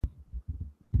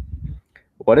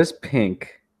What is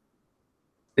pink?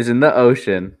 Is in the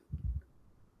ocean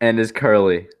and is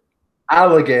curly.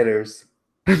 Alligators.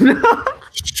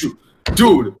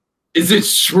 Dude, is it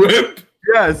shrimp?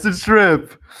 Yes, it's shrimp.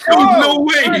 Dude, no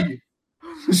way.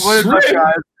 What is up, Shrimp.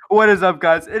 guys? What is up,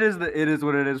 guys? It is the It Is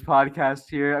What It Is podcast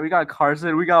here. We got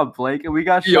Carson, we got Blake, and we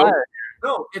got Yo. Shire.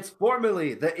 No, it's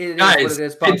formerly the It Is Guys, What It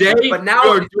Is podcast, today but now we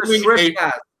are it's the doing shrimp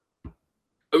cast.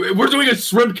 We're doing a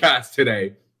shrimp cast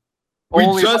today. We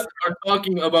Only- just are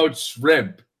talking about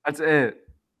shrimp. That's it.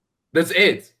 That's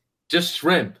it. Just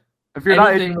shrimp. If you're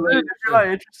not Anything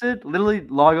interested, literally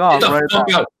log off Get the right fuck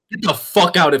now. out. Get the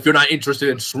fuck out if you're not interested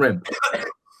in shrimp.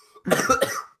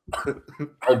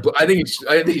 But I think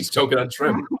he's choking on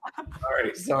shrimp.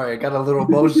 Sorry, I got a little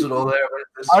emotional there.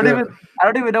 I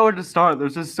don't even know where to start.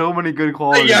 There's just so many good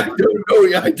qualities. Yeah,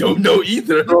 I don't know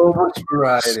either. So much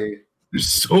variety. There's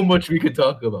so much we could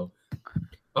talk about.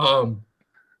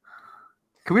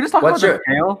 Can we just talk What's about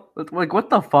the tail? Like, what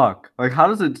the fuck? Like, how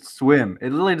does it swim?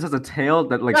 It literally just has a tail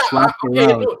that like flaps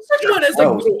around. Such one has like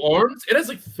little arms. It has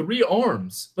like 3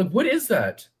 arms. Like, what is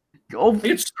that? Oh,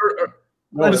 It's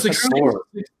No, it's it's like like 4.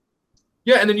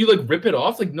 yeah, and then you like rip it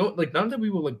off. Like no, like none of them we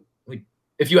will like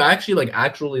if you actually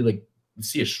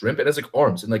see a shrimp, it has like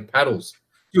arms and like paddles.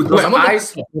 Dude, Wait, I'm gonna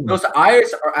those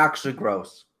eyes are actually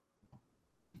gross.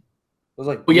 Those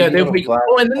like But yeah, they have little like, black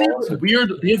and then they have balls. like,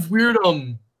 weird. They have weird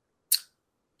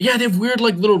yeah, they have weird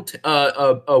like little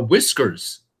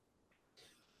whiskers.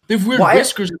 They have weird Why-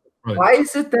 whiskers. in the front. Why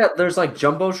is it that there's like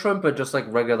jumbo shrimp, but just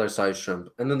like regular size shrimp,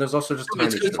 and then there's also just tiny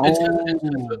It's-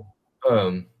 shrimp?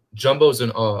 Jumbo's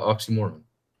an oxymoron.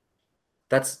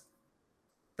 That's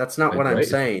not what I'm Right?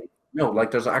 saying. No,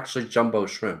 like there's actually jumbo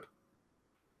shrimp.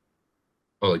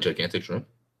 Oh, like gigantic shrimp.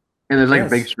 yeah, there's like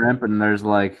Yes. big shrimp and there's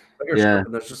like Bigger Yeah. shrimp,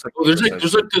 and there's just like Oh, there's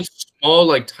regular like this small,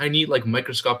 like tiny, like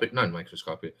microscopic, not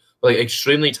microscopic, but like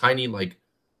extremely tiny, like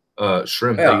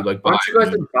shrimp that you like buy. Aren't you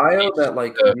guys in bio that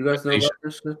like uh, you guys know about station.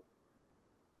 this shit?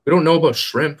 We don't know about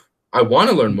shrimp. I want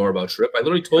to learn more about shrimp. I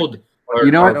literally told our,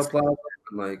 You know our- what? Phytoplasm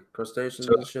and like crustaceans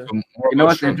so- and shit. more You know about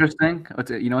what's shrimp. interesting?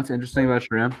 You know what's interesting about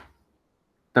shrimp?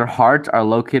 Their hearts are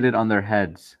located on their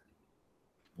heads.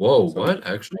 Whoa, what?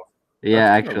 Actually,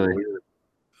 Yeah, That's kinda actually. weird.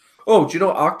 Oh, do you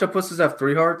know octopuses have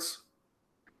 3 hearts?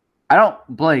 I don't,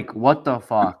 Blake. What the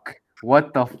fuck?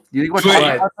 What the? You think we're Wait.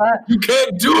 talking about that? you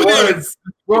can't do What? this.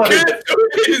 You What? can't do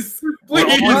this. We're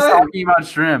Please. only talking about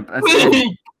shrimp. That's it.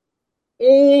 Please.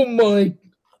 Oh my!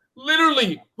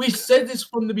 Literally, we said this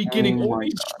from the beginning. Oh my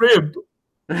Only shrimp.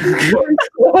 You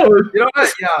know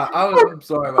what? Yeah, I'm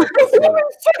sorry about this.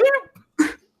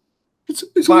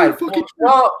 It's Fine. only fucking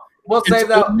Well, we'll It's save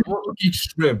that. only fucking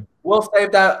shrimp. We'll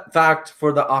save that fact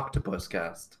for the octopus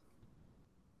cast.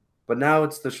 But now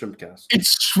it's the shrimp cast.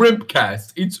 It's shrimp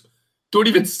cast. It's don't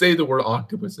even say the word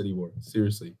octopus anymore.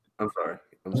 Seriously. I'm sorry.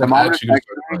 I'm The sorry. mom actually just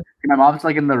gonna texted start me. My mom's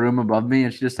like in the room above me,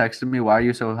 and she just texted me, "Why are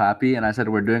you so happy?" And I said,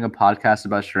 "We're doing a podcast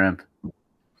about shrimp."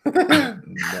 Nice.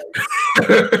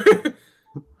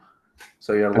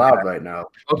 So you're loud right now.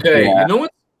 Okay, Yeah. you know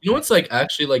what's like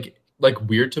actually like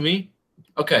weird to me?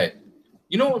 Okay.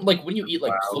 You know like when you eat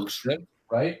like Wow. cooked shrimp,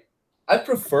 right? I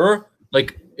prefer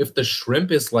like if the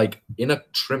shrimp is like in a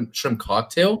shrimp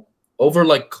cocktail over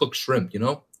like cooked shrimp, you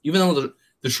know? Even though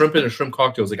the shrimp in a shrimp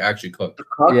cocktail is like actually cooked. The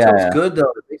cocktail's Yeah. good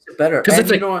though. It makes it better. Because And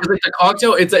it's like, you know what? 'cause, like the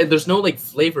cocktail, it's like, there's no like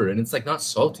flavor and it's like not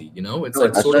salty, you know? It's No,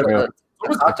 like it's sort of the- like,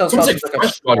 the cocktail it's almost sauce is like a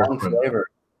freshwater strong shrimp. flavor.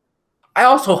 I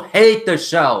also hate the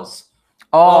shells.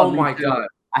 Oh, Oh me my too. god.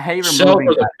 I hate Shell removing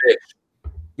for the that.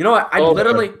 fish. You know what? I Oh,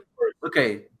 literally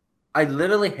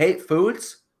hate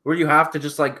foods where you have to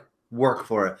just like work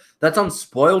for it. That sounds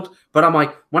spoiled, but I'm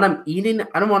like, when I'm eating,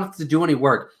 I don't want to do any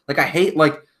work. Like I hate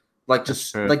like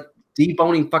just Sure. like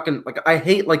deboning fucking like I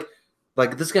hate like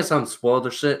this guy sounds spoiled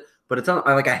or shit, but it's not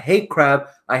I hate crab.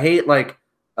 I hate like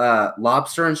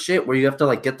lobster and shit where you have to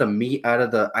like get the meat out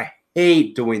of the I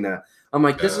hate doing that. I'm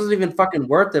like, this Yeah. isn't even fucking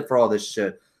worth it for all this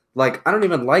shit. Like, I don't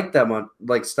even like that much,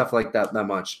 like stuff like that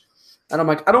much. And I'm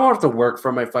like, I don't have to work for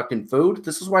my fucking food.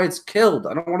 This is why it's killed.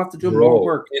 I don't want to have to do more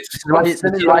work. It's This is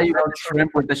why you get the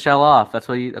shrimp with the shell off. That's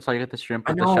why you get the shrimp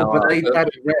I with the know, shell but off.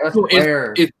 that's No,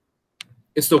 rare.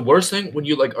 it's the worst thing when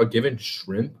you like are given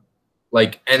shrimp,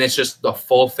 like, and it's just the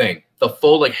full thing, the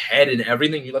full like head and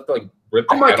everything. You have to like rip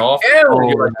the I'm like, head off, ew. and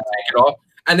you like take it off,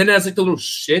 and then it has like the little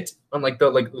shit on like the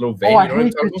little vein. Oh, I you know what I'm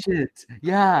hate talking this about? shit.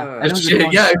 Yeah, I know The what shit, you're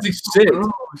talking yeah, about. it's like shit.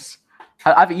 Gross.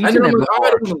 I've And eaten then it I'm like, oh, I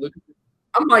before. don't want to look.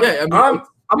 I'm like, Yeah, I mean, I'm it's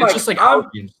like, just like I'm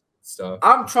algae and stuff.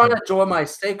 trying to enjoy my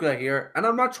steak right here, and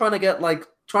I'm not trying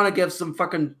to give some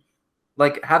fucking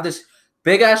like have this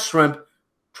big ass shrimp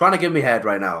trying to give me head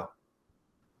right now.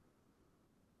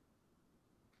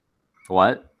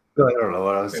 What? I don't know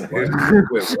what I was Wait, saying. what?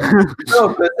 Wait, what?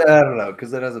 No, but I don't know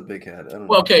because it has a big head. I don't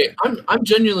Well, know. okay, I'm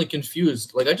genuinely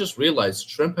confused. Like I just realized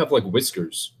shrimp have like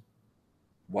whiskers.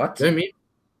 What You know what I mean?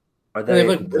 are they they? have,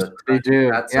 like, The They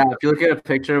do. cats Yeah, of if you look at a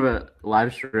picture of a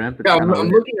live shrimp, it's Yeah, kind I'm of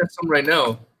looking at some right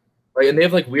now, right? And they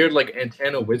have like weird like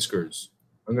antenna whiskers.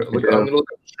 I'm gonna look. Yeah. I'm gonna look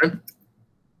at shrimp.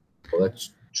 Oh,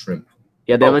 that's shrimp.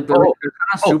 yeah. They have like they're kind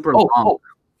of super long. Oh.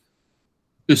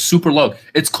 It's super low.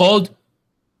 It's called.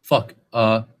 Fuck.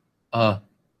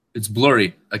 It's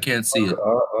blurry. I can't see it.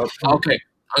 Okay,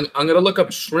 I'm gonna look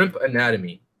up shrimp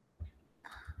anatomy.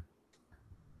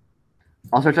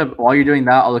 I'll search up while you're doing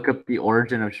that. I'll look up the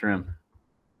origin of shrimp.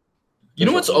 You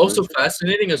know There's what's a also origin.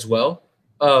 fascinating as well?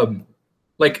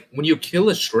 Like when you kill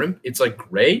a shrimp, it's like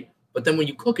gray, but then when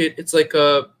you cook it, it's like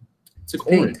Pink.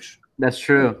 orange. That's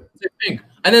true. It's like pink.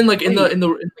 And then like in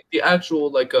the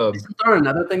actual like Isn't there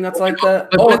another thing that's like that?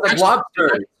 But Oh, it's like actually-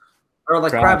 lobster or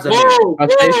like Crabs. crabs. I mean. whoa,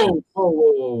 Crustacean.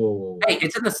 whoa. Hey,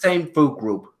 it's in the same food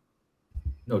group.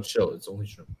 No, chill. It's only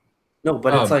shrimp. No,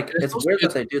 but it's like it's it's also- weird that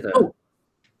it's- they do that. oh.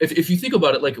 If you think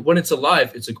about it, like when it's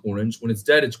alive, it's like orange. When it's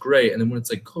dead, it's gray. And then when it's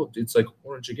like cooked, it's like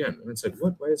orange again. And it's like,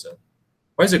 what? Why is that?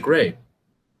 Why is it gray?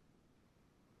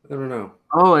 I don't know.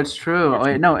 Oh, it's true. Oh,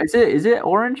 wait, no, is it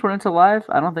orange when it's alive?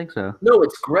 I don't think so. No,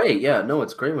 it's gray. Yeah, no,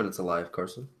 it's gray when it's alive,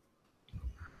 Carson.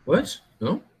 What?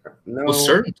 No? No, Well,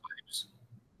 certain types.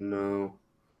 no.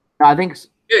 No, I think.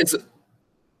 Yeah, it's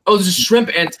there's a shrimp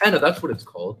antenna. That's what it's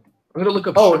called. I'm gonna look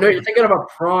up. Oh shrimp no, you're antenna. thinking about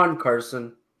prawn,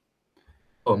 Carson.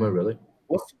 Oh, am I really?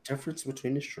 What's the difference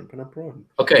between a shrimp and a prawn?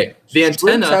 Okay, the Shrimps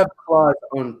antenna. have claws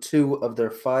on 2 of their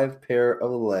 5 pair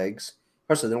of legs.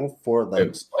 Carson, they don't have 4 Wait,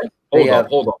 legs. what? They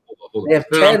Hold on. they have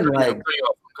No, 10 I'm legs.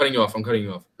 cutting you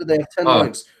off. They have 10 Uh,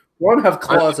 legs. Prawn have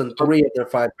claws on 3 of their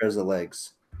 5 pairs of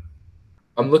legs.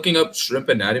 I'm looking up shrimp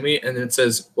anatomy, and it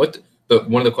says one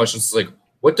of the questions is like,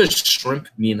 what does shrimp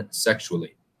mean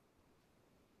sexually?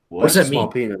 What does that Small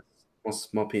mean? penis. Well,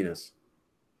 small penis.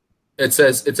 It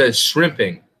says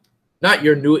shrimping, not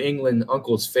your New England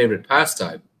uncle's favorite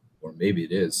pastime, or maybe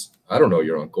it is. I don't know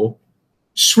your uncle.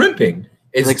 Shrimping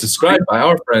is Like- described by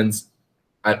our friends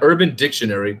at Urban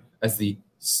Dictionary as the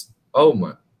oh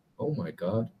my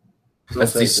god,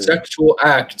 as the sexual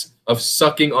act of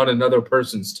sucking on another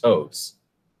person's toes.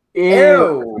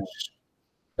 Ew.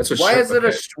 That's what. Why shrimp- is it a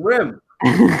okay. shrimp?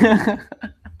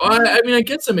 I mean, I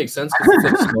guess it makes sense because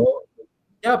it's like small.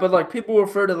 Yeah, but like people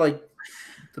refer to like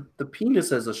the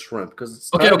penis as a shrimp because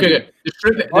it's Okay. tiny. The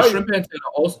shrimp antenna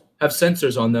also have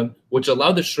sensors on them, which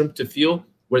allow the shrimp to feel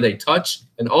where they touch,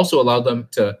 and also allow them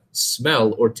to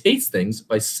smell or taste things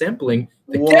by sampling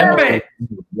the Damn chemicals it!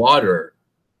 in the water.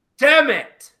 Damn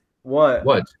it, What?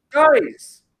 What?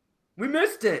 guys, we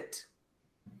missed it.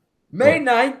 May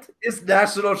 9th is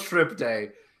National Shrimp Day,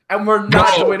 and we're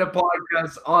not No. doing a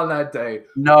podcast on that day.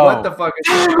 No. What the fuck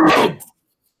is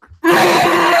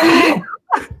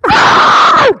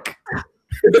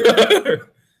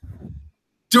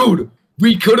Dude,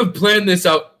 we could have planned this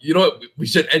out. You know what? We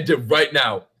should end it right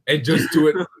now and just do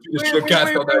it. Do the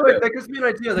Shrimpcast on that day. That gives me an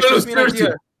idea. That No, gives me an seriously.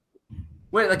 idea.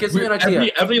 Wait, that gives me an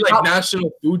idea. Every like How-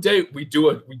 National Food Day, we do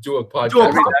a podcast. Do a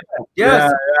podcast.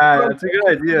 Yes. Yeah, that's a good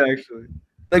idea, actually.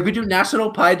 Like we do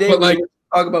National Pie Day. But, we like-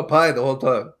 talk about pie the whole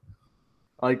time.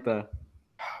 I like that.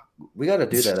 We got to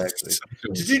do that actually.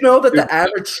 Did you know that the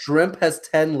average shrimp has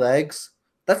 10 legs?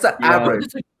 That's the Yeah. average.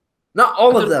 Not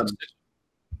all of them.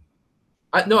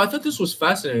 I thought this was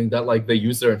fascinating that like they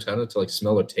use their antenna to like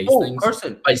smell or taste Oh, things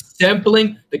Carson. by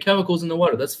sampling the chemicals in the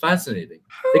water. That's fascinating.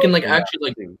 They can like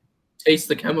actually like taste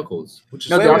the chemicals, which is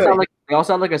No, Wait, they also wait. have they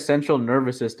also have like a central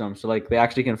nervous system, so like they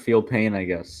actually can feel pain, I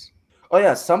guess. Oh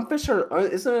yeah, some fish are.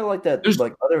 Isn't it like that? There's-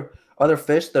 Like other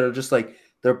fish that are just like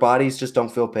their bodies just don't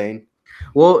feel pain.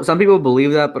 Well, some people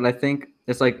believe that, but I think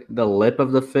it's like the lip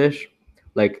of the fish,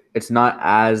 like it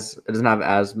doesn't have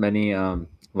as many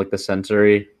like the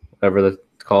sensory, whatever it's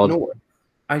called. No,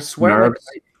 I swear, like, Nerves.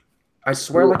 I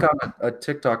swear, like on a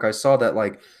TikTok, I saw that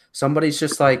like somebody's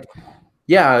just like,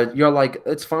 yeah, you're like,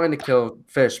 it's fine to kill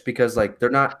fish because like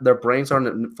their brains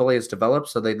aren't fully as developed,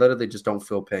 so they literally just don't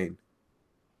feel pain.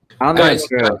 I don't think guys, it's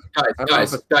true. I don't know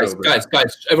if it's true, but-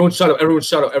 guys. Everyone shut up. Everyone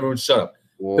shut up.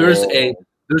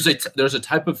 There's a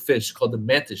type of fish called the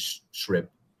mantis shrimp,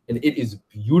 and it is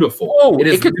beautiful. Oh, it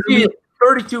is it could literally- be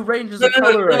 32 ranges of No,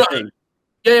 no, color. no, no. I think.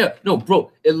 yeah, no,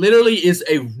 bro. It literally is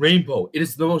a rainbow. It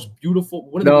is the most beautiful.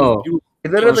 One of the No. most beautiful.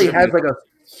 It literally shrimp. has like a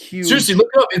huge. Seriously, look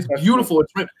it up. It's beautiful.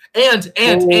 It's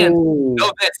and Oh.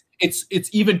 know this. It's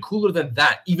even cooler than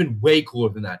that. Even way cooler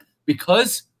than that.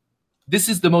 Because this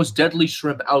is the most deadly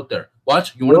shrimp out there.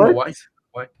 Watch. You want to know why?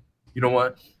 Why? You know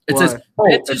what? It Why? says Oh,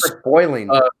 mantis. it's like boiling.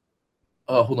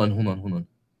 Hold on.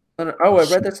 No, Oh, I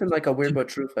read this in like a weird but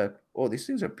true fact. Oh, these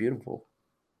things are beautiful.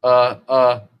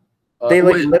 They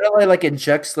like wait, literally like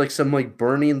injects like some like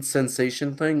burning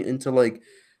sensation thing into like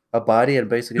a body and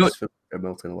basically No. just feel like they're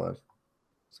melting alive.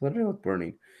 So literally like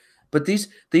burning. But these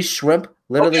shrimp okay,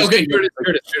 literally okay, here it is, like,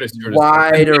 here it is, here it is, here it is.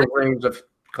 wider range of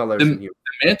colors The- than you.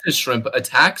 Mantis shrimp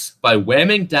attacks by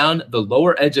whamming down the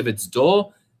lower edge of its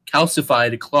dull,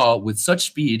 calcified claw with such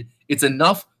speed it's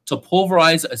enough to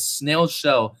pulverize a snail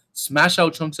shell, smash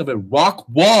out chunks of a rock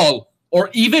wall, or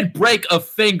even break a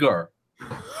finger.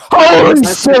 Holy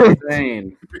That's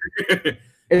insane. It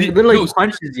The- literally no,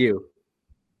 punches you.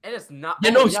 It is not.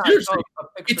 Yeah, no, I seriously. saw a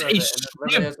It's picture a of it, and it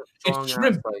literally has a It's strong-ass,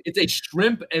 shrimp. like- It's a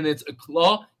shrimp, and its a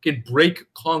claw can break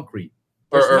concrete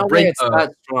There's or no way break it's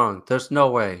that strong. There's no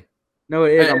way. No,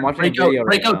 it is. I'm and watching a break video out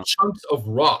break right out now. chunks of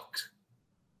rock.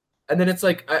 And then it's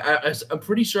like I'm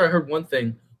pretty sure I heard one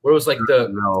thing where it was like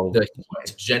No. the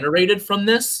heat generated from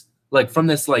this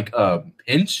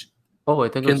pinch Oh, I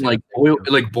think can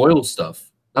like boil stuff.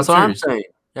 That's I'm what I'm serious. saying.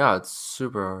 Yeah, it's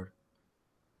super hard.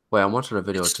 Wait, I'm watching a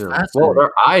video It's too. fascinating. Whoa,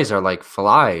 their eyes are like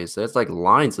flies. There's like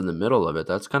lines in the middle of it.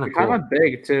 That's kind of They're cool. kind of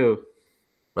big too.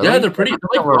 Really? Yeah, they're pretty. They're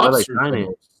like They're really lobsters. tiny.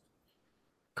 almost.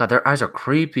 God, their eyes are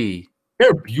creepy.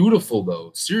 They're beautiful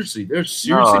though. Seriously, they're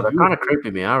seriously No, they're kind beautiful. of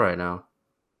creeping me out right now.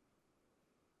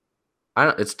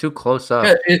 It's too close up.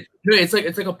 Yeah, it's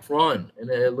like a prawn, and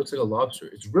it looks like a lobster.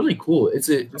 It's really cool. This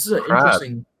is an Crab.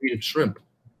 interesting breed of shrimp.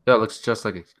 Yeah, it looks just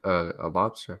like a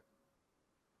lobster.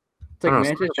 It's like I don't know,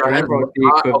 mantis it's like- shrimp are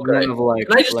the equivalent okay. of like,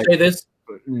 Can I just like say this?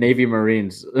 Navy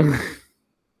Marines. Not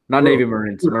Bro, Navy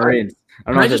Marines, dude, Marines.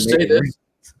 Can I just say this?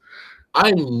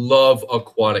 I love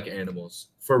aquatic animals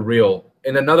for real.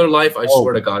 In another life, I Oh,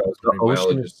 swear to God, I was the going to be a ocean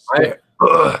biologist. is scary.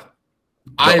 Ugh.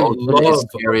 I The ocean love is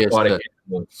scary as aquatic shit.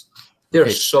 animals. They're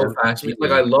Okay, so yeah, fascinating. yeah.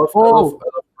 Like I love Oh.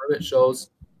 hermit shells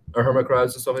or hermit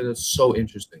crabs and stuff like that. It's so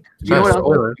interesting. You know what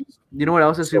So- else? You know what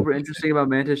else is So super interesting. interesting about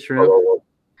mantis shrimp?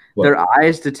 What? Their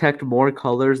eyes detect more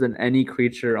colors than any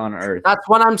creature on Earth. That's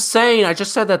what I'm saying. I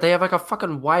just said that they have like a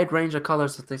fucking wide range of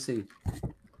colors that they see.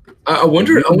 I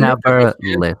wonder. I wonder, if that Never goes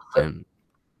hand, listen.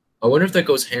 I wonder if that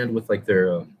goes hand with like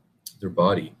their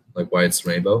body, like why it's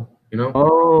rainbow. You know?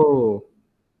 Oh,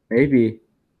 maybe.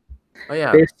 Oh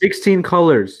yeah. They have 16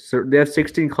 colors. So they have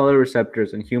 16 color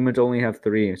receptors, and humans only have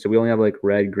 3. So we only have like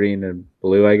red, green, and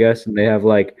blue, I guess. And they have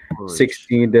like Holy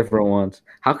 16 different ones.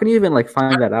 How can you even like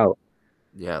find that out?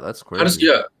 Yeah, that's How does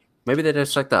crazy. Maybe they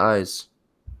just like the eyes.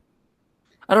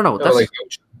 I don't know. That's like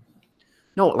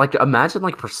no, like imagine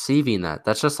like perceiving that.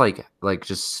 That's just like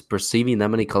just perceiving that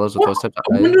many colors with Well, those types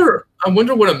I of eyes.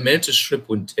 wonder what a mantis shrimp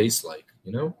would taste like.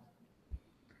 You know?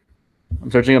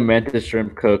 I'm searching a mantis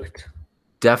shrimp cooked.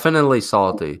 Definitely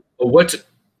salty. But what?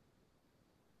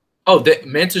 Oh, the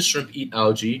mantis shrimp eat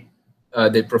algae.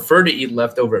 They prefer to eat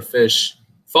leftover fish,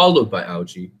 followed by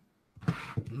algae.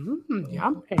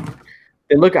 Yummy.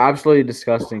 They look absolutely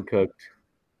disgusting cooked.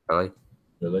 Really?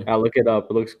 Really? I'll look it up.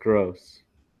 It looks gross.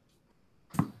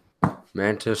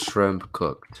 Mantis shrimp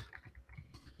cooked.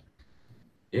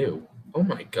 Ew! Oh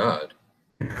my God!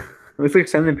 It looks like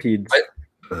centipedes.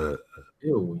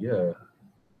 Ew! Yeah.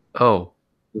 Oh.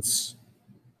 It's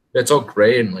all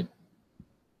gray and like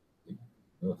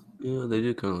Yeah, they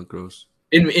do kind of look gross.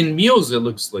 in meals it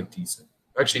looks like decent.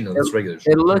 Actually, no, that's regular.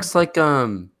 It looks like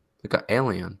an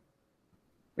alien.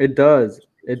 It does.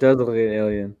 It does look like an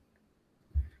alien.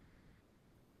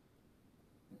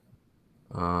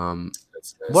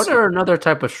 That's What are another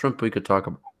type of shrimp we could talk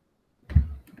about?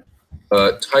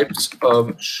 types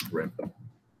of shrimp?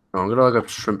 Oh, I'm gonna look up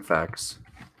shrimp facts.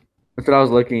 That's what I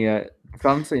was looking at. It's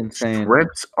honestly insane.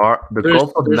 Shrimps are the There's-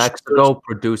 Gulf of there's- Mexico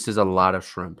produces a lot of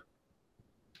shrimp.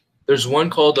 There's one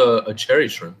called a cherry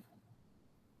shrimp.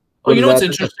 Oh, What you is know what's that?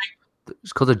 interesting?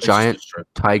 It's called a It's just a giant shrimp.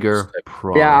 tiger Just a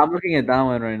prawn. Yeah, I'm looking at that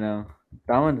one right now.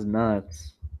 That one's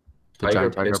nuts. the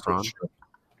giant tiger pistol prawn. shrimp.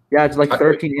 Yeah, it's like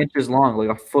Tiger- 13 inches long, like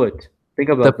a foot. Think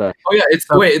about that. Oh yeah, it's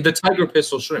wait the tiger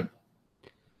pistol shrimp.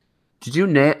 Did you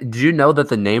know that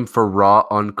the name for raw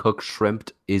uncooked shrimp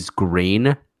is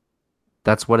green?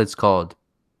 That's what it's called.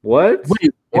 What?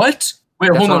 Wait, what? Wait,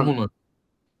 That's hold not- on, hold on.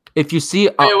 If you see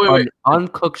wait, wait. an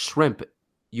uncooked shrimp,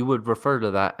 you would refer to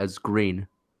that as green.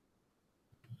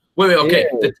 Wait, okay.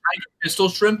 Ew. The tiger pistol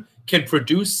shrimp can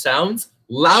produce sounds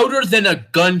louder than a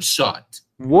gunshot.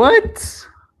 What?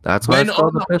 That's why When it's called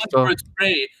on the the hunt pistol. for its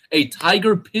prey, a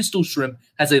tiger pistol shrimp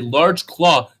has a large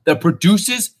claw that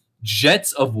produces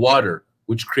jets of water,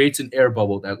 which creates an air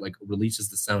bubble that like releases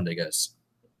the sound, I guess.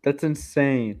 That's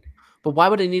insane. But why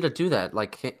would they need to do that?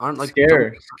 Like, aren't like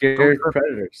Scare don't-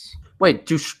 predators. Wait,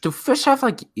 do fish have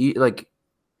like eat like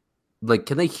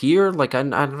can they hear? Like I've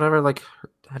never like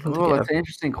I don't Oh, think that's an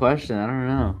interesting question. I don't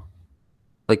know.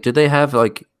 Like, do they have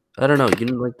like I don't know? You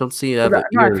like don't see have No,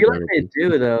 I ears feel or like they anything.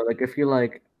 do though. Like I feel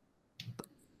like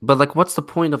But like, what's the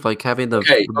point of like having the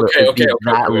Okay, the- okay, it okay, be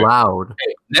okay, that okay. loud?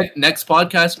 Next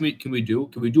podcast, can we do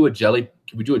a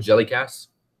jelly cast?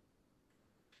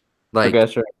 Like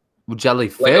okay, sure.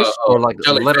 jellyfish or like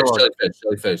literal?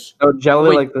 jellyfish. No jelly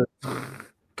Wait. like the.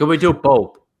 Can we do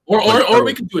both? Or Like, or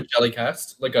we could do a jelly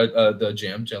cast, like the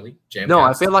jam No,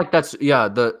 cast. I feel like that's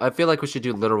I feel like we should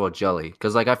do literal jelly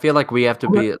because like I feel like we have to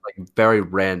be like very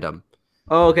random.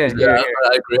 Oh, okay. Yeah, Here,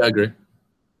 I agree.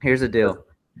 here's the deal.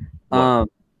 What?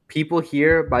 People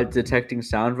hear by detecting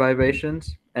sound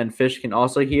vibrations, and fish can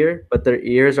also hear, but their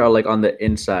ears are like on the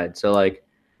inside. So like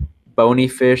bony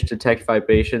fish detect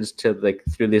vibrations to like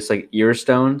through this like ear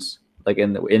stones, like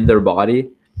in their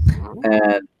body,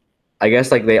 and I guess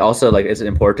like they also like it's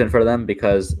important for them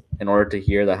because in order to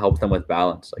hear that helps them with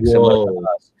balance, like similar to Whoa.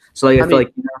 us. So like I I feel mean-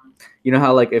 like you know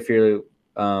how like if you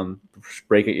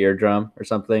break an eardrum or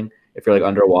something, if you're like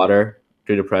underwater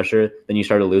due to pressure, then you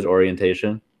start to lose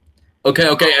orientation. Okay.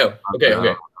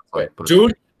 Like, but-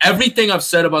 Dude, everything I've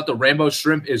said about the rainbow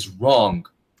shrimp is wrong.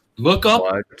 Look up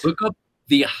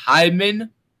the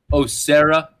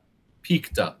Hymenocera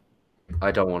picta. I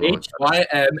don't want to.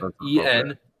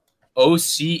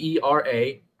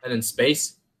 Hymenocera and then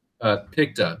space picta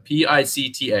Picta.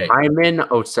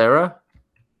 Hymenocera.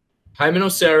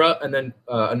 Hymenocera and then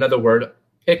another word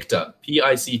picta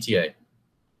Picta.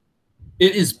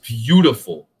 It is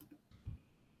beautiful.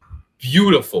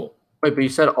 Beautiful. Wait, but you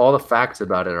said all the facts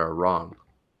about it are wrong.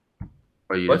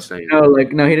 Or are you What? just saying? No,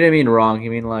 like no, he didn't mean wrong. He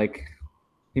means like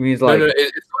No,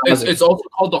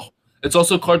 it's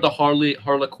also called the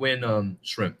Harlequin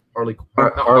shrimp. Harley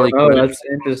Oh, Quinn. that's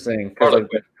interesting. Because like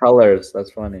the colors,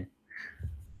 that's funny.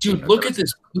 Dude, look at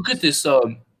this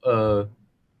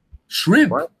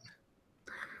shrimp. What?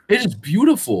 It is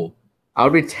beautiful. I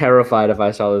would be terrified if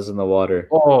I saw this in the water.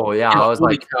 Oh yeah, I was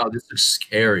Holy like, cow, this is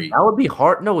scary. that would be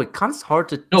hard. No, it kind of hard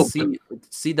to No,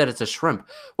 see that it's a shrimp.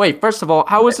 Wait, first of all,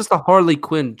 how is this a Harley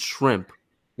Quinn shrimp?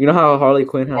 You know how Harley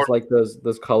Quinn has like those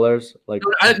colors, like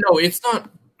Dude, no, it's not.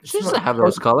 She doesn't have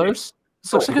those colors.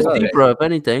 This looks Oh, like a really? zebra, if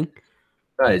anything.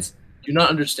 Guys, do you not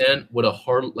understand what a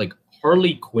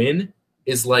Harley Quinn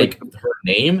is like? Her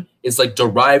name is like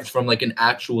derived from like an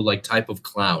actual like type of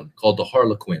clown called the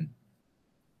Harlequin.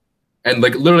 And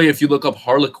like literally, if you look up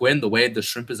Harlequin, the way the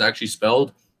shrimp is actually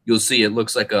spelled, you'll see it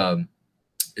looks like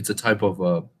it's a type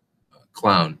of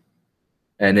clown,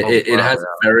 and it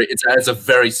has a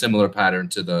very similar pattern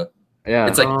to the. yeah.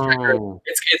 It's like checkered. Oh,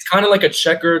 It's kind of like a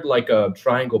checkered like a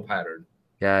triangle pattern.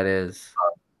 yeah, it is.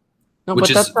 No, Which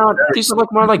but that's is not. very These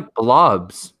look more like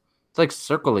blobs. It's like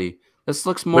circly. This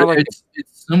looks more But like.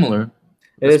 it's similar.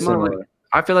 It it's is more similar.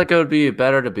 I feel like it would be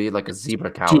better to be like a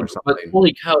zebra cow or Dude, but something.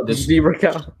 holy cow, The this zebra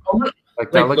cow.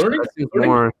 Like that like, looks learning- that seems learning-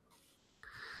 more.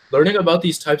 learning about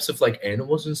these types of like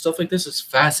animals and stuff like this is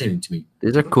fascinating to me.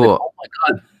 These are Like, cool. oh my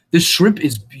god, this shrimp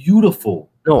is beautiful.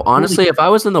 No, honestly, if I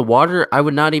was in the water, I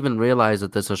would not even realize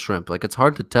that this is shrimp. Like it's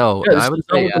hard to tell. Yeah, this I would does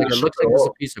not say look like it a looks shrimp like at it's a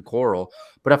all. piece of coral.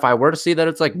 But if I were to see that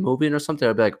it's like moving or something,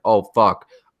 I'd be like, "Oh fuck,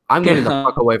 I'm getting the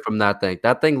fuck away from that thing.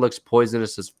 That thing looks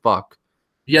poisonous as fuck."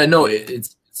 Yeah, no,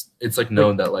 it's like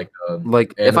known that like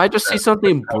Like if I just see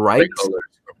something bright are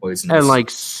poisonous. and like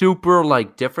super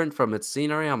like different from its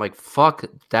scenery, I'm like, "Fuck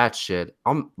that shit."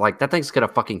 I'm like, that thing's gonna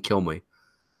fucking kill me.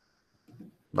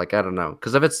 Like I don't know,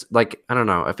 because if it's like I don't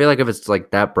know, I feel like if it's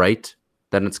like that bright,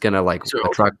 then it's gonna like So-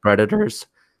 attract predators,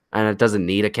 and it doesn't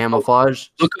need a camouflage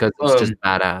Look, because it's just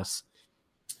badass.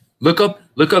 look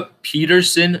up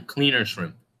Peterson cleaner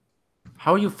shrimp.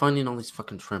 How are you finding all these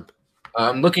fucking shrimp?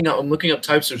 I'm looking up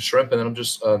types of shrimp, and then I'm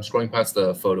just scrolling past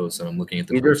the photos, and I'm looking at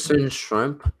the Peterson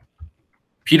shrimp.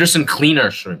 Peterson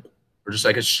cleaner shrimp, or just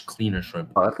like a cleaner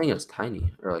shrimp. Oh, that thing is tiny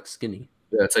or like skinny.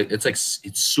 Yeah,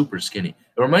 it's super skinny.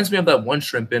 It reminds me of that one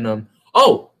shrimp in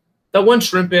that one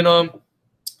shrimp in Nemo.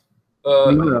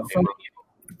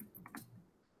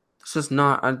 This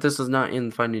is not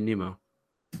in Finding Nemo.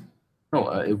 No,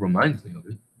 it reminds me of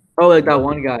it. Oh, like that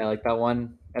one guy, like that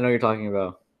one. I know what you're talking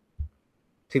about.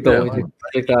 Take the Yeah.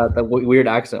 take the weird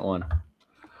accent one.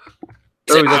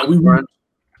 Say, you got we- the front.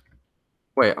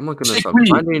 Wait, I'm looking this Jake up. Reed.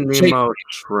 Finding Jake Nemo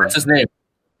shrimp. That's his name.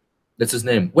 That's his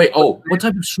name. Wait, what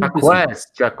type of shrimp is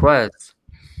Jacques. it?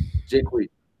 Jake Reed.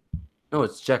 No,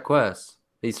 it's Jacques.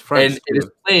 He's French. And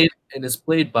it is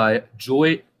played by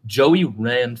Joey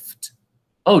Ranft.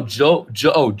 Oh, Joe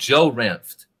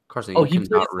Ranft. Carson, Oh, you he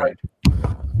cannot plays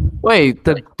read. Wait,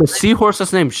 the seahorse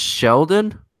is named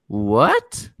Sheldon?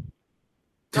 What?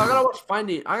 I gotta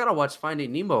watch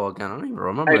Finding Nemo again. I don't even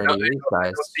remember Hey, any of these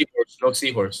guys. No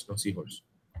seahorse.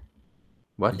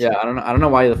 What? What? Yeah, I don't know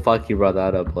why the fuck you brought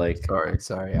that up. Like,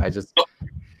 Sorry. I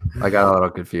got a little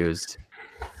confused.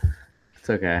 it's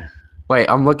okay. Wait,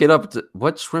 I'm looking up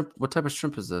what shrimp. What type of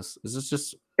shrimp is this? Is this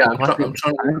just? Yeah, I'm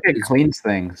trying I think it cleans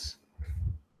things.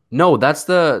 No, that's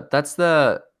the.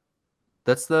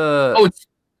 Oh,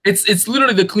 it's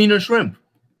literally the cleaner shrimp.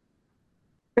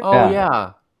 Oh Yeah.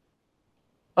 yeah.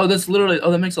 Oh, that's literally.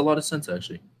 Oh, that makes a lot of sense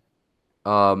actually.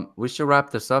 We should wrap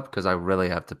this up because I really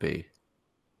have to pee.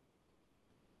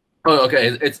 Oh, okay.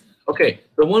 It's okay.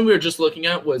 The one we were just looking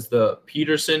at was the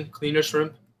Peterson cleaner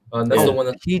shrimp. That's the one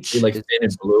that's peach like thin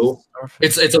and blue.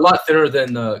 It's a lot thinner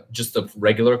than just the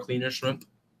regular cleaner shrimp.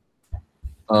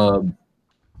 Wow,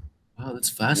 that's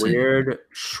fascinating. Weird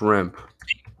shrimp.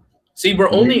 See, we're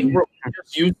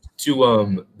just used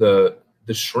to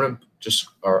the shrimp. Just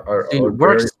are Dude,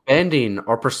 we're expanding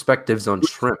our perspectives on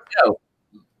shrimp.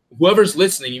 whoever's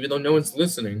listening, even though no one's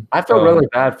listening. I feel really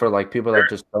bad for like people that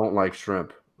just don't like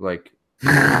shrimp. Like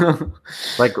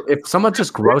if someone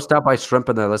just grossed out by shrimp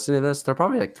and they're listening to this, they're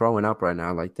probably like throwing up right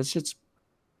now. Like this shit's.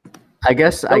 I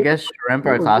guess shrimp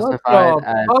are classified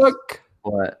as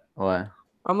what?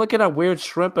 I'm looking at weird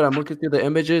shrimp and I'm looking through the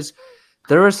images.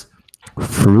 There's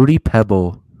fruity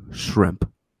pebble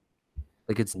shrimp.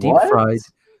 Like it's deep fried.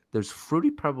 There's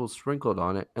fruity pebbles sprinkled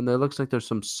on it, and there looks like there's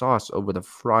some sauce over the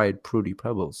fried fruity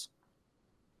pebbles.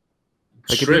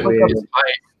 Like Shrimp is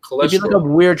high if you look cholesterol. up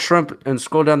weird shrimp and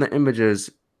scroll down the images,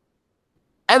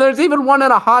 and there's even one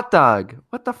in a hot dog.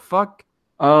 What the fuck?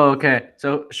 Oh, okay.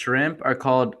 So shrimp are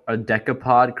called a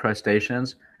decapod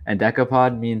crustaceans, and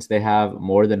decapod means they have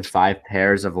more than 5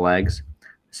 pairs of legs.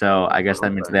 So I guess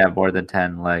that means they have more than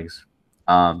 10 legs,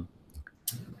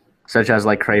 such as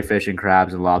like crayfish and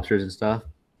crabs and lobsters and stuff.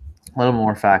 A little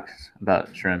more facts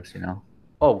about shrimps, you know.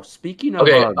 Oh, speaking of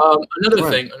Okay. Another shrimp.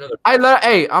 thing. Another.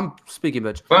 Hey, I'm speaking,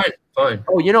 bitch. Fine.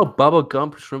 Oh, you know Bubba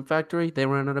Gump Shrimp Factory? They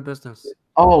ran out of business.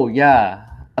 Oh yeah,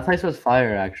 that place was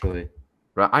fire actually.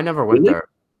 Right, I never went Really? there.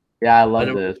 Yeah, I loved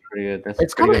it. It's pretty good.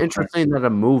 It's kind of interesting that a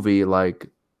movie, like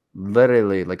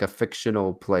literally, like a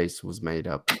fictional place, was made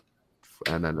up,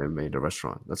 and then they made a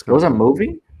restaurant. That's It was a cool.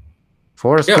 movie.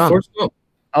 Forrest Yeah, Gump. Forrest Gump.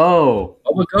 Oh,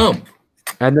 Bubba Gump.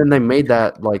 And then they made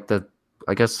that like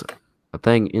I guess a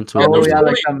thing into Yeah, a there was movie. yeah,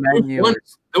 like literally- the menu.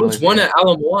 There was one at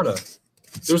Ala Moana.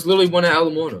 There was literally one at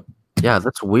Ala Moana. Yeah,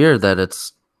 that's weird that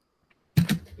it's.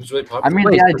 It was really popular. I mean,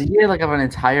 Wait, the idea like of an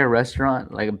entire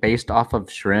restaurant like based off of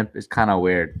shrimp is kind of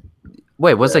weird.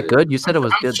 Wait, was it good? You said it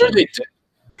was I'm good. sure they did.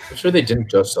 I'm sure they didn't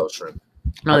just sell shrimp.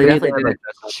 No, I they think definitely had,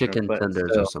 did like, chicken but tenders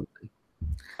still. or something.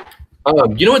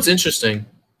 You know what's interesting?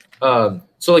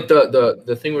 So like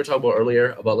the thing we were talking about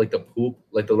earlier about like the poop,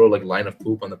 like the little like line of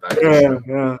poop on the back. Of the shrimp,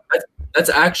 yeah. that's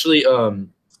actually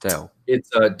Stale. it's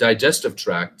a digestive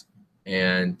tract,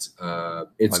 and it's I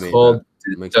mean, called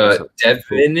makes more sense.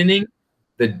 devening,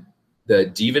 the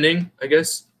devening, I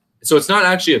guess. So it's not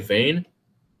actually a vein.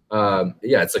 Yeah,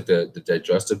 it's like the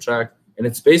digestive tract, and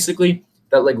it's basically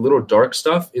that like little dark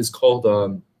stuff is called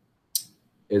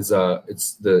it's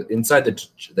the inside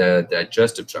the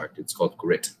digestive tract. It's called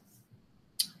grit.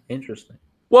 Interesting.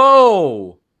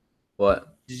 Whoa!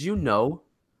 What? Did you know?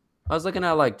 I was looking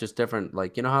at like just different,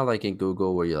 like you know how like in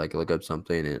Google where you like look up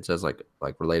something and it says like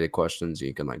related questions,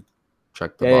 you can like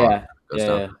check the box.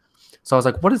 Yeah. So I was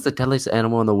like, what is the deadliest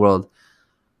animal in the world?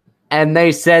 And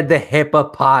they said the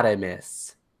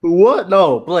hippopotamus. What?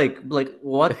 No, Blake.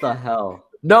 What the hell?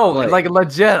 No, Like- like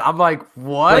legit. I'm like,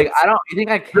 what? Like, I don't. You think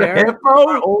I the care?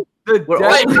 hippo? The we're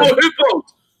Wait, deadliest- no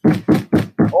hippos!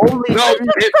 Only No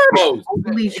hippos!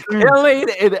 Only shrimp. killing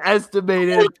an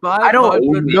estimated I don't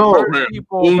 500 know.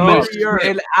 people Only per year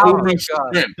in Only Africa.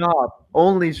 shrimp. Stop.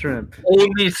 Only shrimp.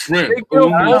 Only shrimp. They kill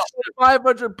Only more shrimp. than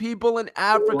 500 people in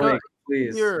Africa Blake, a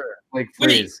please. year. Like, Please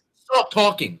please. stop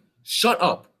talking. Shut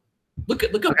up. Look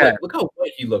Okay. look how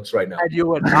white he looks right now. And you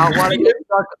would not want to get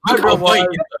stuck Look how white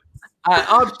underwater he looks. at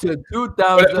up to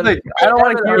 2,000. Like, I don't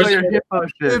want to hear about your hippo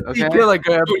shit. 50 Okay.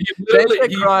 kilograms. Dude, he literally-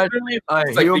 Basic he crunch, literally A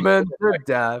looks like human to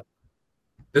death.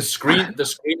 the screen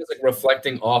is like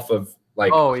reflecting off of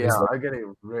like Oh his, yeah, like, I'm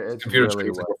getting. It's computer really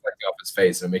screen's like wet. reflecting off his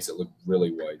face and it makes it look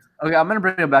really white. Okay, I'm gonna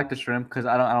bring it back to shrimp because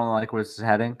I don't like where this is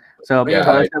heading. So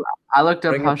Yeah, I looked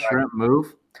up bring how it back. shrimp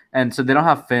move, and so they don't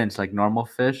have fins like normal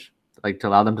fish, like to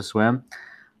allow them to swim.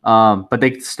 But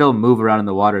they still move around in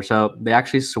the water. So they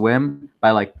actually swim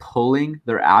by like pulling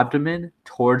their abdomen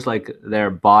towards like their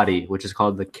body, which is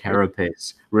called the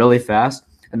carapace, really fast,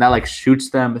 and that like shoots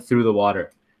them through the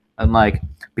water. And like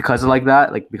because of like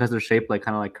that, like because they're shaped like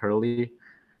kind of like curly,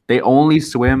 they only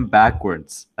swim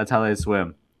backwards. That's how they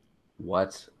swim.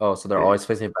 What? Oh, so they're always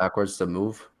facing backwards to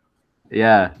move.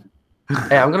 Yeah.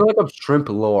 Hey, I'm gonna look up shrimp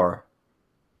lore.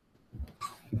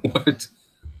 What?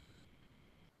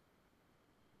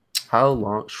 How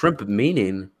long? Shrimp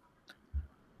meaning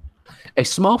a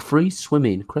small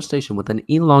free-swimming crustacean with an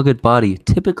elongated body,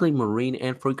 typically marine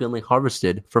and frequently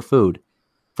harvested for food.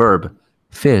 Verb: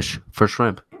 fish for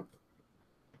shrimp.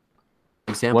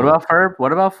 Example: What about Ferb?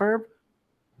 What about Ferb?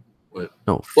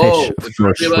 no Whoa, fish it for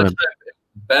better be about shrimp? shrimp.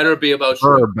 It better be about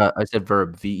shrimp. Verb. I said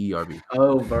verb. VERB.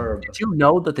 Oh, verb. Did you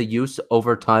know that the use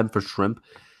over time for shrimp,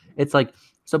 it's like,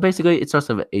 so basically it starts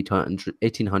at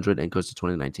 1800 and goes to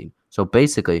 2019. So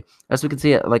basically, as we can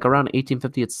see, like around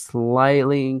 1850, it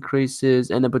slightly increases,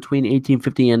 and then between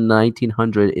 1850 and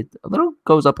 1900, it a little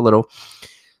goes up a little,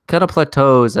 kind of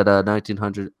plateaus at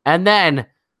 1900, and then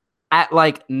at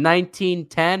like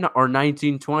 1910 or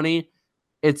 1920,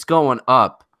 it's going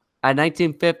up. At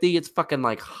 1950, it's fucking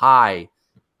like high,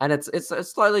 and it's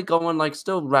slightly going, like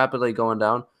still rapidly going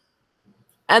down.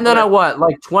 And then Okay. at what,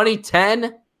 like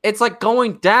 2010, it's like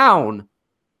going down.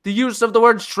 The use of the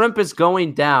word shrimp is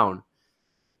going down.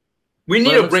 We need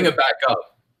But it to looks bring like- it back up.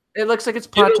 It looks like it's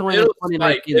It'll plateauing in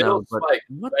 2019 spike. though. It'll But spike.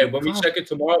 what Hey, the when we fuck? check it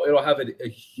tomorrow, it'll have a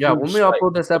huge Yeah, when we spike.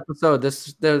 upload this episode,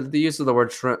 the use of the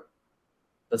word shrimp.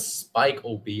 The spike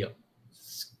will be up.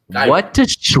 What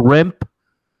does shrimp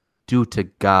do to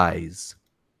guys?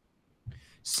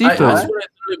 Seafood. That's what I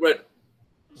literally read.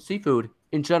 Seafood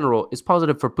in general is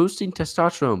positive for boosting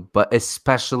testosterone, but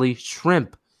especially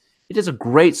shrimp. It is a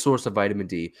great source of vitamin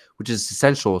D, which is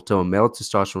essential to a male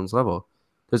testosterone's level.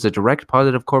 There's a direct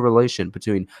positive correlation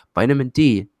between vitamin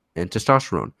D and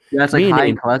testosterone. Yeah, it's like high in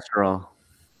Meaning- cholesterol.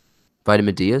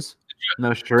 Vitamin D is?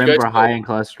 No, shrimp guys are know- high in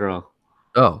cholesterol.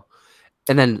 Oh.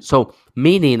 And then, so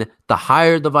meaning the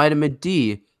higher the vitamin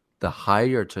D, the higher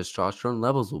your testosterone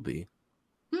levels will be.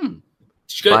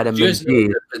 Vitamin Do you guys know D.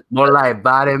 that- More like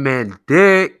vitamin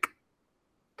dick.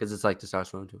 Because it's like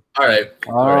testosterone too. All right.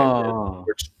 All right. Oh.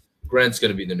 Grant's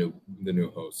gonna be the new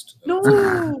host. No.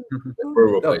 We're No,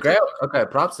 replacing- Grant, okay,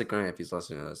 props to Grant if he's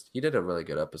listening to this. He did a really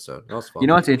good episode. That was fun. You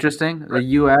know what's interesting? The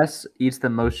U.S. eats the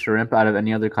most shrimp out of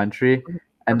any other country,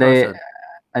 and then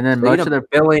They much eat of a their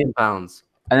billion pounds.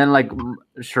 and then like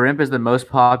shrimp is the most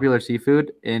popular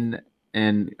seafood in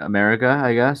America,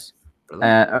 I guess. Really?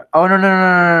 Oh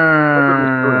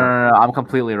no! I'm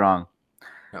completely wrong.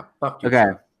 Yeah, fuck you. Okay,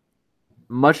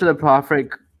 much of the profit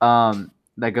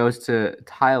that goes to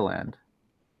Thailand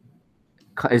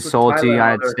is sold to the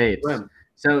United States.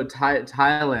 So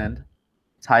Thailand,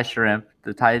 Thai shrimp,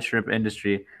 the Thai shrimp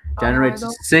industry generates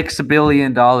 $6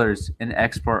 billion in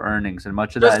export earnings, and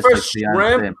much of that Just is for to the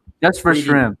United shrimp? States. Just for Greedy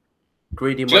shrimp.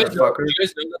 Greedy Do you guys know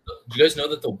motherfucker.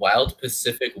 that the wild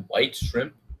Pacific white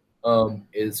shrimp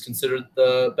is considered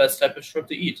the best type of shrimp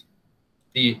to eat?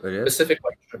 The It is? Pacific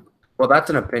white shrimp. Well, that's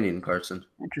an opinion, Carson.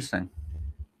 Interesting.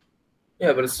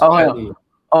 Yeah, but it's Oh, highly-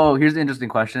 Oh, here's the interesting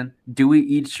question: do we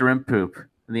eat shrimp poop?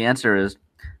 And the answer is: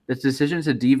 the decision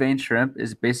to devein shrimp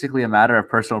is basically a matter of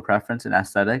personal preference and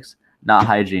aesthetics, not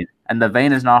hygiene. And the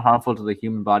vein is not harmful to the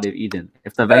human body of eating.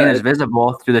 If the vein is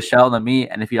visible through the shell of the meat,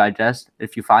 and if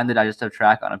you find the digestive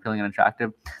tract unappealing and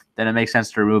attractive, then it makes sense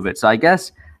to remove it. So I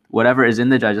guess whatever is in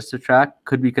the digestive tract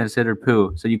could be considered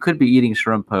poo. So you could be eating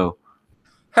shrimp poo.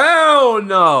 Hell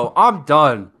no! I'm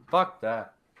done. Fuck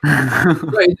that.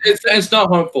 Right, it's not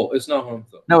harmful. It's not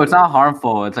harmful. No, it's not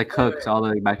harmful. It's like cooked. All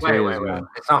the bacteria is gone.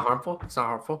 It's not harmful? It's not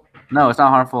harmful? No, it's not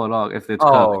harmful at all if it's cooked.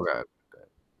 Oh, okay.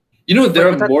 You know there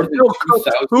Wait, are but more that's than still cooked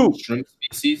 2,000 poop. shrimp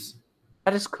species.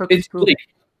 That is cooked It's poop.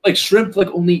 like shrimp like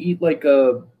only eat like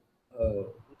other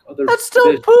That's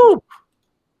still fish poop.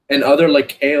 and other like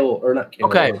kale or not kale.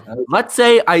 Okay. Let's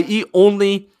say I eat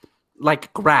only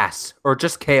like grass or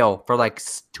just kale for like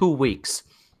 2 weeks.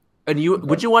 And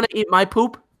would you want to eat my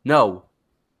poop? No.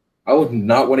 I would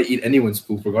not want to eat anyone's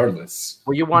poop regardless.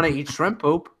 Well, you want to eat shrimp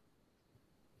poop?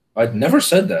 I'd never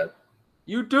said that.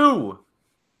 You do.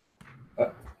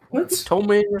 What? You told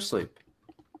me in your sleep.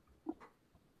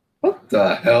 What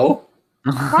the hell?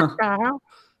 What the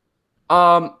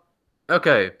hell?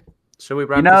 Okay. Should we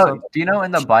wrap this up? Do you know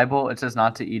in the Bible it says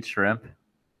not to eat shrimp?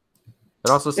 It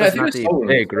also Yeah, I says think not I to saw eat one.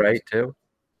 pig, right? Too.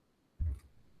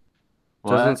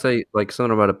 What? Doesn't it say like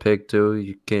something about a pig too?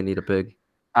 You can't eat a pig.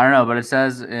 I don't know, but it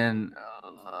says in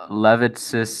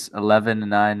Leviticus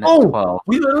 11:9, Oh! 12.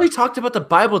 We literally talked about the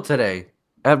Bible today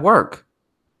at work.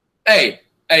 Hey,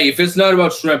 if it's not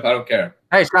about shrimp, I don't care.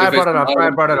 Hey, Shai If brought it it's up. not- Shai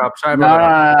brought it up. Shai No, brought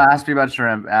it up. ask me about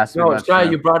shrimp. Ask me No, about Shai,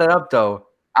 shrimp. you brought it up though.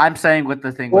 I'm saying what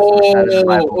the thing was said in the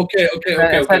Bible. Okay.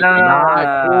 It said, no,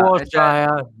 Not cool, it said- Shia.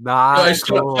 No, Not hey,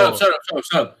 shut cool.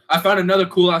 up. I found another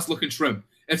cool ass looking shrimp.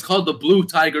 It's called the blue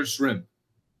tiger shrimp.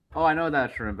 Oh, I know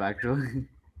that shrimp actually.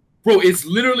 Bro, it's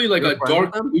literally like You're a friends dark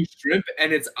with them? blue shrimp,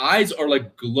 and its eyes are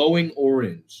like glowing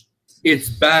orange. It's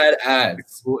badass.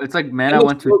 It's like man, It I looks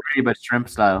went to so- tree, but shrimp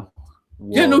style.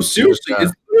 Yeah, no, Whoa, seriously, who is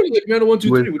it's literally like Mana 1, 2,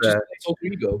 Who is 3, which is that? Blake's alter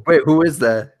ego. Wait, who is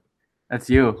that? That's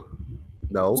you.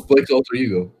 It's No, Blake's alter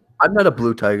ego. I'm not a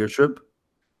blue tiger shrimp.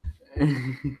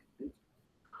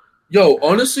 Yo,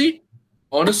 honestly,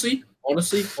 I'm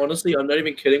not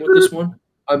even kidding with this one.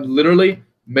 I'm literally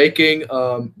making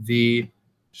the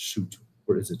shoot.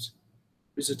 Where is it?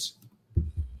 Is it?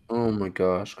 Oh my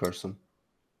gosh, Carson.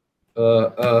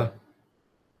 I'm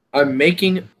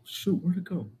making shoot. Where'd it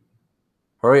go?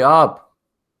 Hurry up.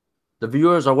 The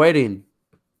viewers are waiting.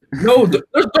 No, there's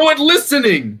no one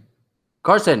listening.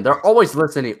 Carson, they're always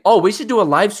listening. Oh, we should do a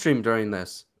live stream during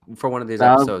this for one of these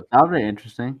episodes. That would be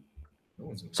interesting.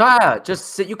 So yeah, just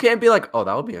sit. You can't be like, oh,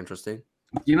 that would be interesting.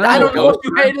 You know, I don't know if ghost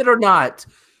you hate it or not.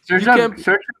 Search you up,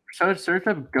 can't- search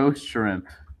up ghost shrimp.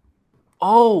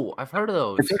 Oh, I've heard of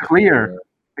those. It's clear.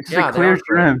 It's just Yeah, a they clear are clear.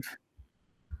 shrimp.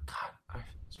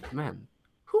 Man,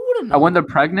 who would have known? And when they're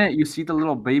pregnant, you see the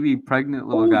little baby pregnant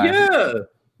little guy. Yeah.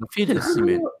 the fetus, you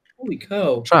mean? Holy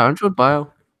cow. Try, aren't you a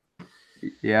bio?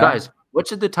 Yeah. Guys, what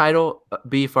should the title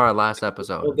be for our last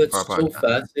episode? Oh, that's for our so podcast?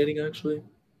 fascinating, actually.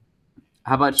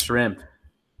 How about shrimp?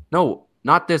 No,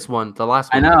 not this one. The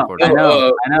last I one. we know. recorded. I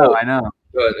know. oh. I know.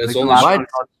 Good. It's Like the only last What? one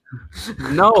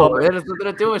called- No, it has nothing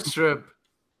to do with shrimp.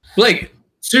 Blake.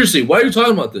 Seriously, why are you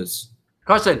talking about this?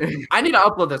 Carson, I need to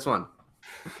upload this one.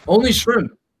 Only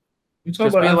shrimp. You talk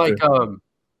Just about be after. like,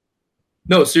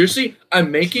 No, seriously,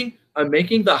 I'm making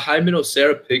the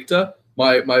Hymenocera picta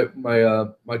my computer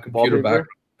Wallpaper? background.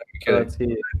 I'm Let's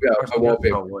kidding. see. Yeah, my Carson,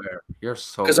 wallpaper. you're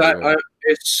so Because weird.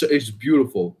 it's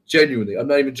beautiful. Genuinely, I'm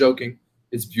not even joking.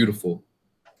 It's beautiful.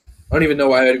 I don't even know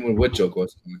why anyone would joke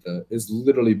about something like that. It's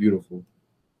literally beautiful.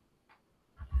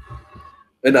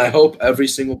 And I hope every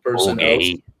single person else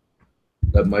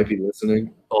that might be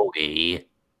listening, Okay. can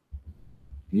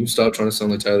you stop trying to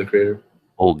sound like Tyler the Creator?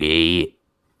 Okay.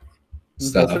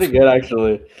 Stop. That's pretty good,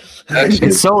 actually. Actually,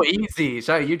 It's so easy.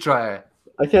 Shall you try it?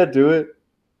 I can't do it.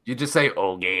 You just say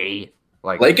okay.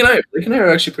 Like Blake and I are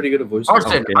actually pretty good at voice.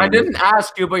 Carson, Okay. I didn't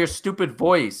ask you about your stupid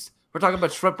voice. We're talking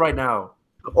about shrimp right now.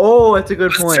 Oh, that's a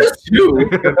good That's point. just you.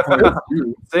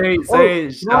 Say You know what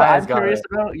Shai's I'm got curious it.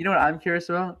 about? You know what I'm curious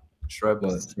about? Shrimp.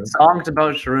 Songs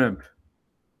about shrimp.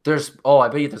 There's I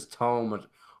bet you there's so much.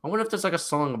 I wonder if there's like a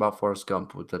song about Forrest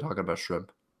Gump with they're talking about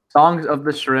shrimp. Songs of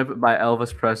the Shrimp by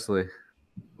Elvis Presley.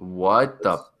 What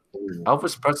the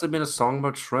Elvis Presley made a song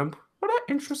about shrimp? What an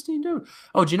interesting dude.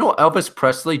 Oh, do you know Elvis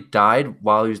Presley died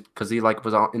while he was because he like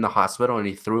was in the hospital and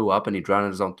he threw up and he drowned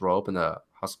in his own throw up in the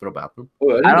hospital bathroom? Oh,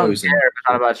 I didn't I know don't he's in- care if it's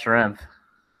not about shrimp.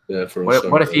 Yeah, for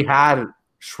What if he had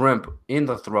shrimp in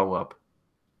the throw up?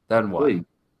 Then what? Wait.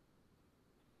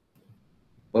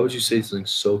 Why would you say something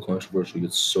so controversial?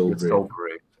 It's so It's great. so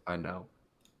great. I know.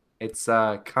 It's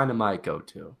kind of my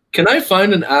go-to. Can I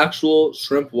find an actual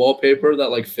shrimp wallpaper that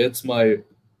like fits my? Dude,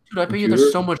 I bet you Computer?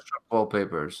 there's so much shrimp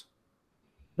wallpapers.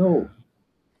 No,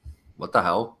 What the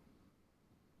hell?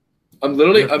 I'm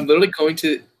literally going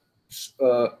to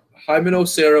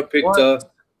Hymenocera Picta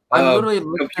I'm literally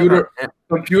looking computer- at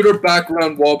computer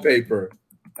background wallpaper,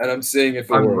 and I'm seeing if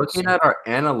it I'm works. looking at our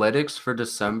analytics for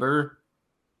December,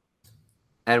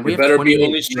 and we It have better be 28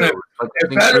 only shrimp. views. Like, It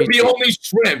it's better be increasing. only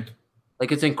shrimp.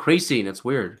 Like it's increasing. It's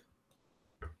weird.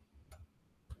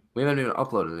 We haven't even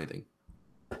uploaded anything.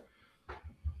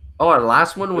 Oh, our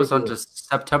last one was on just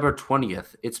September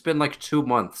 20th. It's been like 2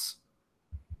 months.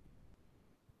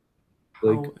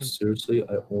 Like How- seriously,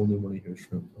 I only want to hear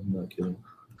shrimp. I'm not kidding.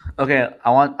 Okay, I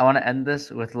want to end this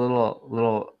with a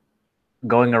little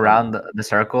going around the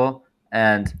circle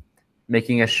and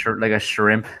making a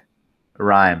shrimp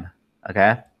rhyme. Okay,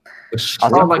 A Oh,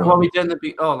 shrimp like one. what we did in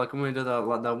the like when we did that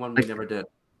one we never did.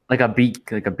 like a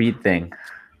beat thing.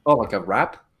 Oh, like a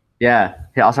rap? Yeah.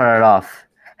 Here, I'll start it off.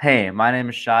 Hey, my name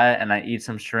is Shia, and I eat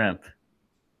some shrimp.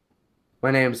 My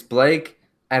name's Blake,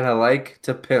 and I like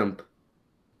to pimp.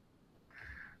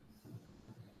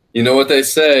 You know what they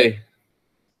say.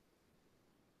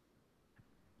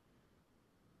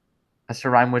 That's a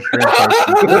rhyme with shrimp. I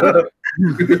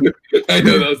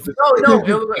know that was. No,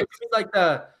 it was like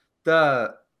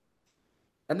the,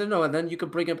 and then you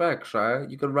could bring it back, Shia.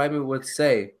 You could rhyme it with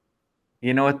say.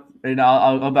 You know what? You know,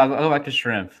 I'll go back. I'll go back to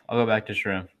shrimp. I'll go back to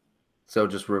shrimp. So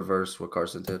just reverse what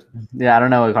Carson did. Yeah, I don't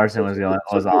know what Carson was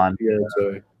on. Yeah,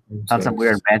 sorry. Found some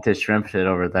weird mantis shrimp shit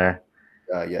over there.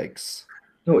 Yikes.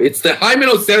 No, it's the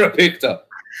Hymenocera Picta.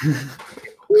 Who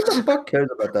the fuck cares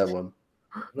about that one?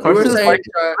 No, Carson it's- like-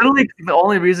 Literally, the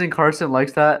only reason Carson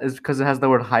likes that is because it has the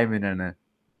word hymen in it.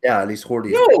 Yeah, at least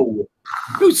horny. no, no,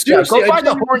 Yeah, seriously. go find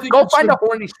the genuinely horny. think Go it's find the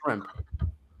shrimp. horny shrimp.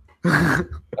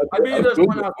 I mean, I'm there's good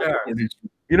one with out there. horny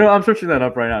shrimp. You know, I'm searching that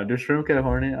up right now. Do shrimp get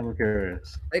horny? I'm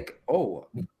curious. Like, oh,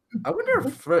 I wonder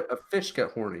if a fish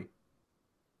get horny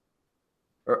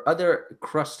or other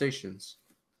crustaceans.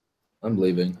 I'm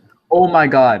leaving. Oh my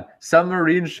god.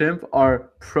 Submarine shrimp are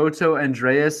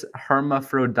Proto-Andreas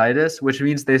hermaphroditus, which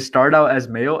means they start out as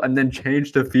male and then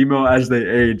change to female as they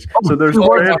age. So there's Oh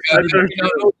my shrimp God, and I there's did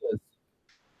not know this.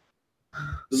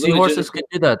 There's literally Seahorses just- can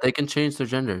do that. They can change their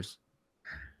genders.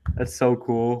 That's so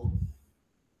cool.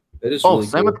 That is Oh, really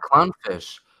same cool. with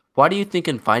clownfish. Why do you think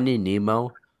in Finding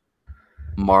Nemo,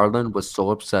 Marlin was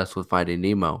so obsessed with Finding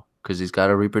Nemo? Because he's got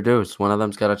to reproduce. One of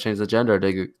them's got to change the gender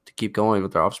to keep going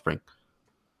with their offspring.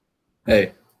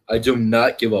 Hey, I do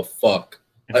not give a fuck.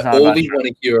 It's I not about only shrimp. want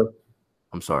to hear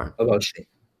I'm sorry. about shrimp.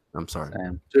 I'm sorry.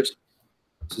 Same. Seriously.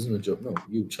 This isn't a joke. No,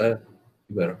 you try it.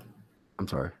 You better. I'm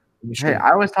sorry. Give me Hey, shrimp.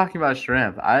 I was talking about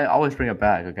shrimp. I always bring it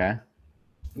back, okay?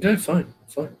 Okay, fine.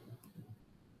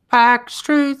 Back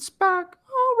streets back.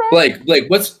 All right. Blake,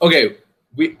 what's okay?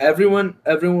 Everyone,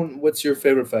 what's your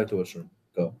favorite fact about shrimp?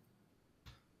 Go.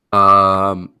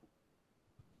 The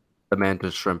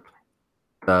mantis shrimp.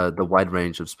 The wide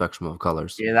range of spectrum of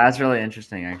colors. Yeah, that's really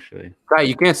interesting, actually. Guy,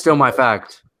 you can't steal my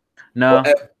fact. No.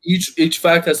 Well, each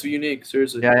fact has to be unique.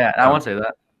 Seriously. Yeah, I won't say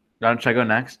that. Should I go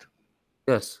next?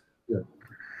 Yes.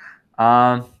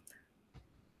 I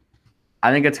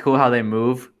think it's cool how they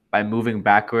move by moving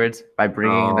backwards, by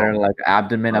bringing their like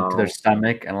abdomen up to their No.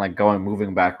 stomach and like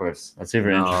moving backwards. That's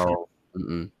super interesting. No.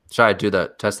 Mm-mm. Try to do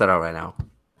that. Test that out right now.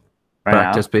 Right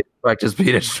Practice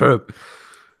beat a shrimp.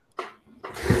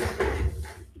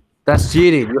 That's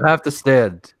cheating. You have to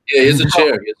stand. Yeah, he has a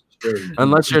chair. He has a chair.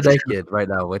 Unless you're naked right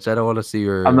now, which I don't want to see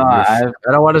your. I'm not. I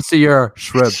don't want to see your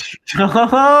shrimp.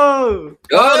 now.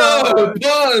 Oh,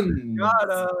 done.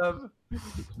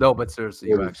 No, but seriously,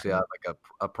 you actually have like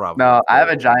a problem. No, with I have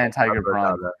the- a giant tiger I've heard prawn.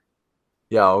 about that.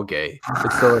 Yeah, okay.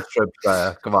 It's still a shrimp.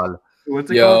 Come on. What's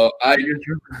it Yo,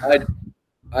 called?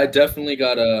 I definitely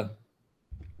got a.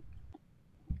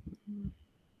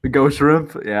 The ghost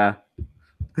shrimp? Yeah.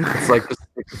 It's like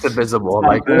it's invisible. It's not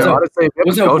Like there. honestly, What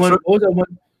was that ghost one? shrimp, What was that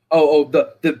one? Oh,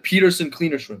 the Peterson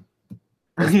cleaner shrimp.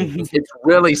 it's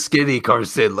really skinny,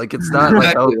 Carson. Like it's not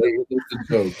like Exactly. That's the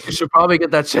joke. you should probably get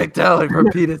that checked out. Like for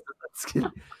penis, that's skinny.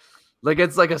 Like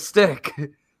it's like a stick.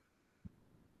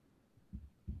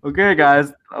 Okay,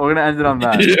 guys. We're gonna end it on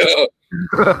that.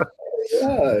 Yeah.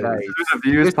 Yeah. Nice. The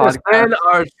Views This has podcast. been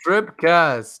our shrimp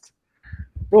cast.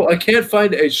 Bro, I can't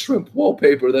find a shrimp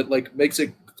wallpaper that like makes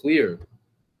it clear.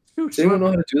 Does anyone know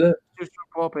how to do that? Shrimp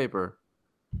wallpaper.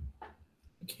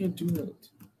 I can't do that.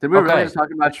 Did we really Okay. just talk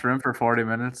about shrimp for 40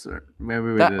 minutes? Or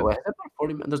maybe we That, did. wait, has it been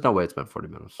 40 minutes? There's no way it's been 40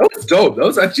 minutes. That was dope. That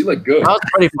was actually like good. That was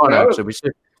pretty fun, That was-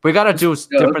 actually. We gotta do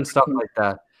Yeah, different stuff like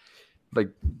that. Like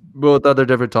with other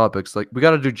different topics. Like we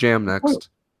gotta do jam next.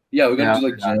 Yeah, we're gonna Yeah. do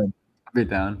like jam. Be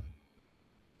down.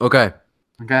 Okay.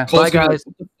 Okay. Close Bye, to- guys.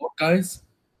 What the fuck, guys?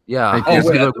 Yeah. Thank you. It's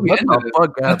Oh, wait, I like, thought we what the ended it.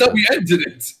 fuck I happened? thought we ended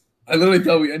it. I literally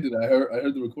thought we ended it. I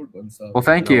heard the record button stop. Well,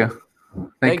 thank No. you.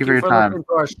 Thank you for your time. listening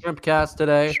to our shrimp cast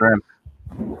today. Shrimp.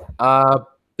 Thanks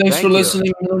thank for you.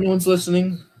 listening. No one's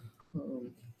listening.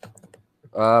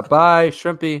 Bye,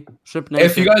 Shrimpy. Shrimp Nation.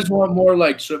 If you guys want more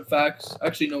like shrimp facts,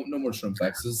 actually no more shrimp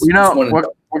facts. This is You know, just one and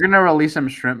we're gonna release some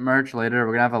shrimp merch later.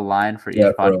 We're gonna have a line for each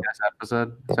Yeah, bro. podcast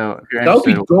episode. So if you're that would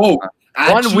be interested, dope.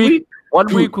 Actually, One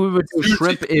dude, week we would do seriously,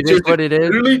 shrimp. It is seriously, what it is.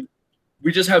 literally,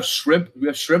 we just have shrimp. We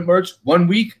have shrimp merch. 1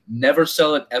 week, never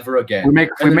sell it ever again. we make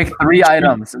And then 3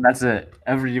 items and that's it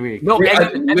every week. No, Three and,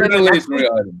 items, and then the literally next three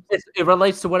week, items. it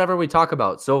relates to whatever we talk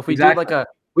about. So if we Exactly. do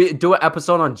we do an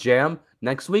episode on jam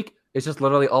next week, it's just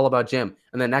literally all about jam.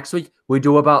 And then next week we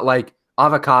do about like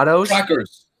avocados.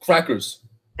 Crackers.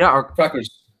 Yeah, or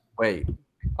Crackers. wait.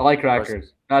 I like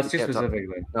crackers. Not too We can't talk-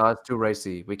 specifically. No, that's too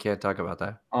racy. We can't talk about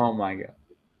that. Oh my god.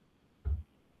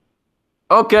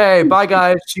 Okay, bye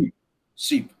guys.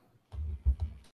 Sheep.